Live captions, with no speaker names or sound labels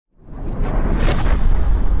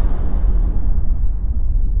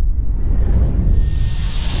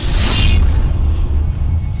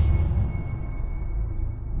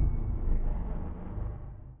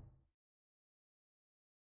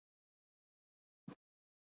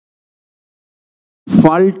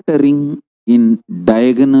faltering in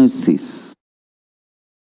diagnosis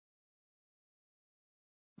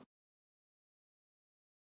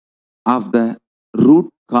of the root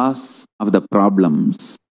cause of the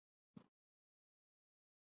problems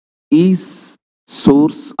is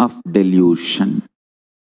source of delusion.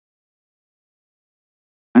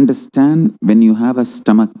 Understand, when you have a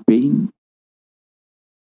stomach pain,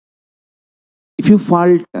 if you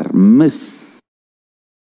falter, miss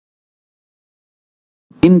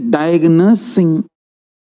in diagnosing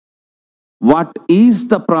what is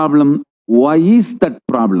the problem, why is that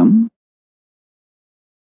problem,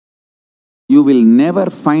 you will never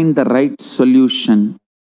find the right solution.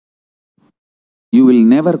 You will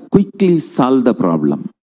never quickly solve the problem.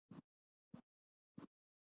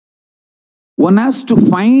 One has to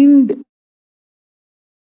find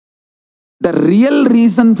the real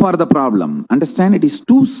reason for the problem. Understand, it is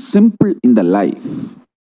too simple in the life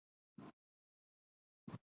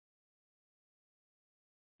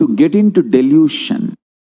to get into delusion.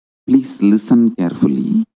 Please listen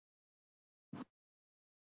carefully.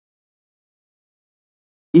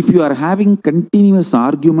 If you are having continuous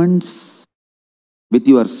arguments with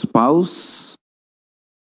your spouse,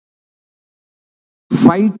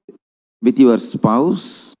 fight with your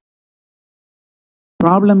spouse,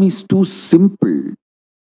 problem is too simple.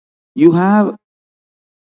 You have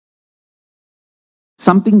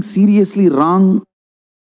something seriously wrong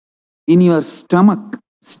in your stomach.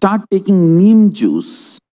 Start taking neem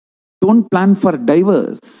juice. Don't plan for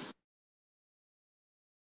divorce.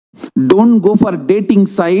 Don't go for dating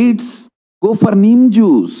sites. Go for neem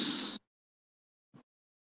juice.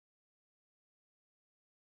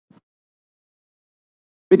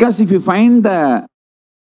 Because if you find the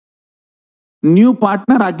new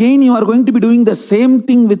partner, again you are going to be doing the same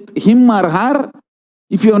thing with him or her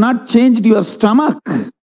if you have not changed your stomach.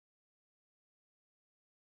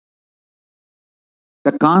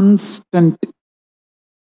 The constant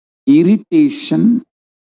irritation,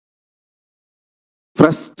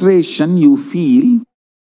 frustration you feel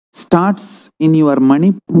starts in your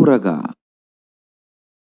Manipuraga.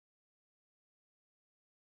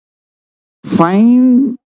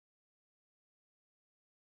 Find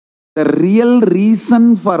the real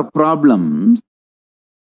reason for problems.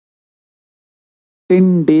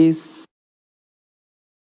 10 days,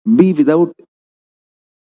 be without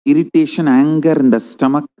irritation, anger in the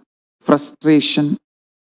stomach, frustration,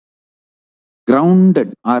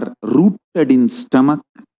 grounded or rooted in stomach,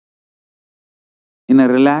 in a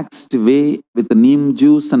relaxed way with neem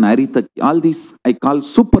juice and arita. All these I call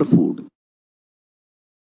superfood.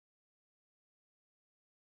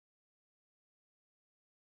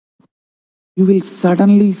 You will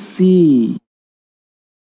suddenly see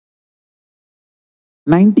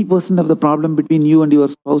 90% of the problem between you and your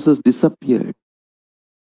spouse has disappeared.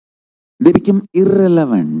 They become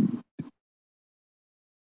irrelevant.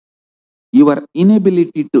 Your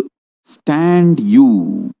inability to stand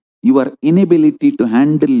you, your inability to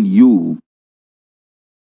handle you,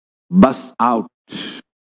 bust out.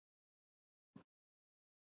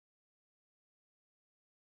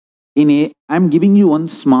 I'm giving you one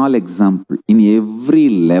small example. In every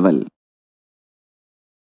level,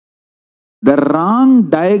 the wrong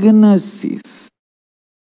diagnosis.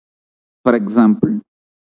 For example,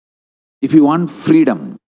 if you want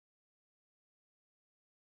freedom,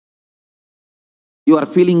 you are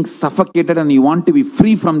feeling suffocated and you want to be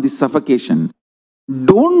free from this suffocation,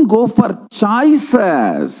 don't go for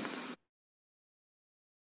choices.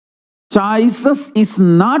 Choices is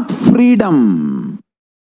not freedom.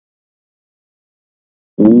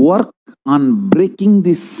 Work on breaking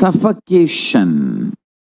the suffocation.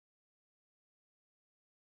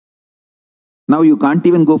 Now you can't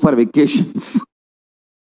even go for vacations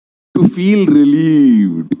to feel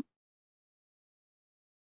relieved.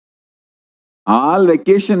 All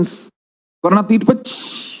vacations, Corona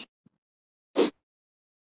Tirupach.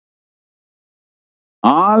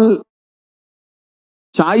 All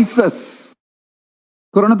choices,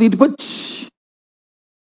 Corona Tirupach.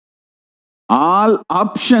 All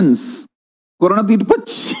options, Corona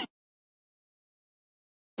Tirupach.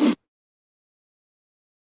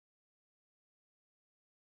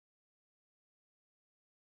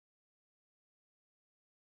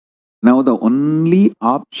 Now the only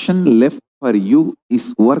option left for you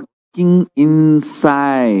is working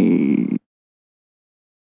inside.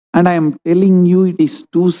 And I am telling you, it is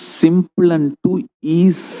too simple and too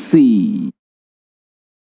easy.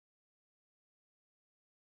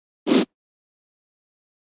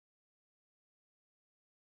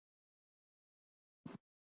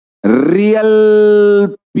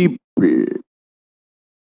 Real people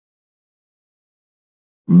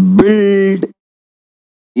build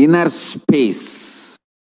inner space.